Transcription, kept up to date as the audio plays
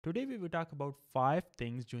Today we will talk about 5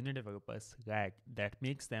 things junior developers lack that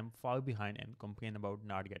makes them fall behind and complain about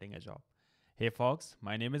not getting a job. Hey folks,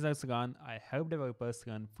 my name is Arsalan. I help developers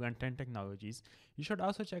learn front-end technologies. You should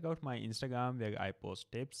also check out my Instagram where I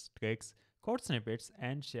post tips, tricks, code snippets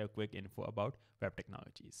and share quick info about web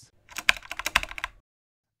technologies.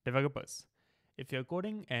 Developers, if your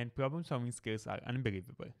coding and problem-solving skills are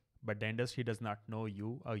unbelievable, but the industry does not know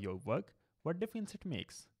you or your work, what difference it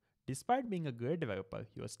makes? Despite being a great developer,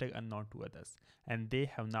 you are still unknown to others, and they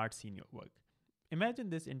have not seen your work.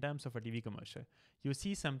 Imagine this in terms of a TV commercial. You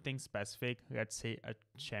see something specific, let's say a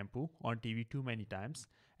shampoo, on TV too many times,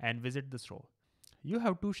 and visit the store. You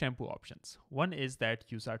have two shampoo options. One is that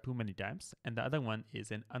you saw too many times, and the other one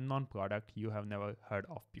is an unknown product you have never heard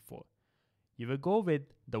of before. You will go with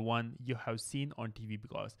the one you have seen on TV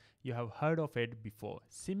because you have heard of it before.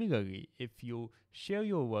 Similarly, if you share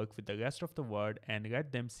your work with the rest of the world and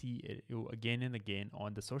let them see you again and again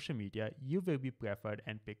on the social media, you will be preferred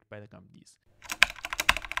and picked by the companies.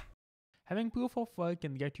 Having proof of work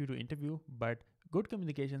can get you to interview, but good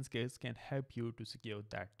communication skills can help you to secure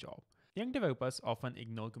that job. Young developers often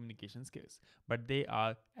ignore communication skills, but they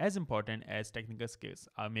are as important as technical skills,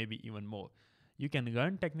 or maybe even more. You can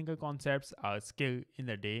learn technical concepts or skill in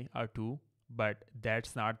a day or two, but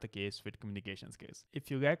that's not the case with communication skills. If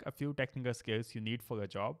you lack a few technical skills you need for a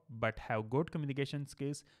job, but have good communication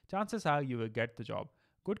skills, chances are you will get the job.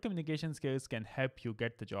 Good communication skills can help you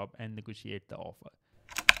get the job and negotiate the offer.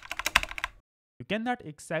 You cannot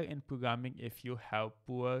excel in programming if you have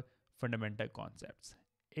poor fundamental concepts.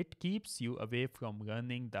 It keeps you away from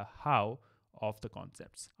learning the how of the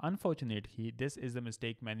concepts. Unfortunately, this is the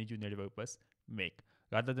mistake many junior developers make.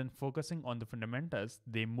 Rather than focusing on the fundamentals,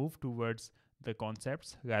 they move towards the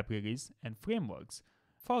concepts, libraries, and frameworks.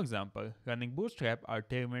 For example, running Bootstrap or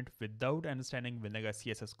Tailwind without understanding vanilla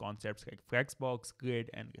CSS concepts like Flexbox, Grid,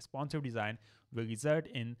 and responsive design will result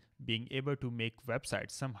in being able to make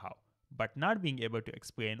websites somehow, but not being able to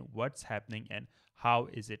explain what's happening and how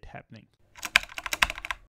is it happening.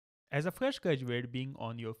 As a fresh graduate being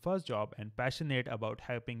on your first job and passionate about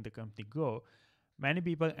helping the company grow, many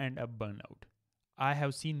people end up burnout. I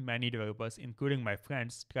have seen many developers, including my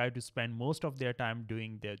friends, try to spend most of their time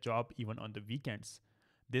doing their job even on the weekends.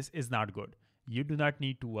 This is not good. You do not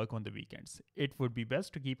need to work on the weekends. It would be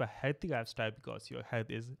best to keep a healthy lifestyle because your health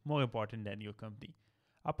is more important than your company.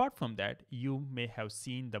 Apart from that, you may have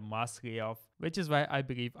seen the mass layoff, which is why I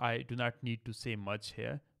believe I do not need to say much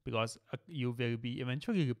here because you will be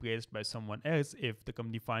eventually replaced by someone else if the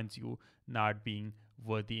company finds you not being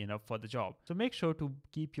worthy enough for the job. So make sure to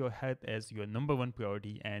keep your health as your number one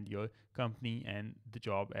priority and your company and the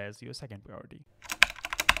job as your second priority.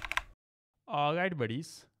 Alright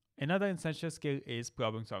buddies, another essential skill is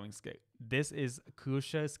problem solving skill. This is a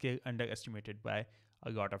crucial skill underestimated by a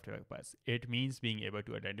lot of developers. It means being able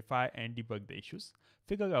to identify and debug the issues,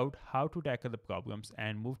 figure out how to tackle the problems,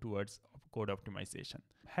 and move towards code optimization.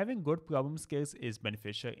 Having good problem skills is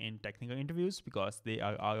beneficial in technical interviews because they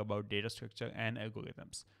are all about data structure and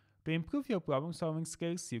algorithms. To improve your problem solving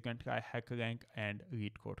skills, you can try HackerRank and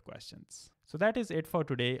read code questions. So that is it for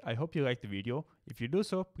today. I hope you liked the video. If you do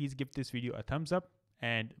so, please give this video a thumbs up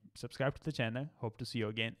and subscribe to the channel. Hope to see you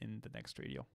again in the next video.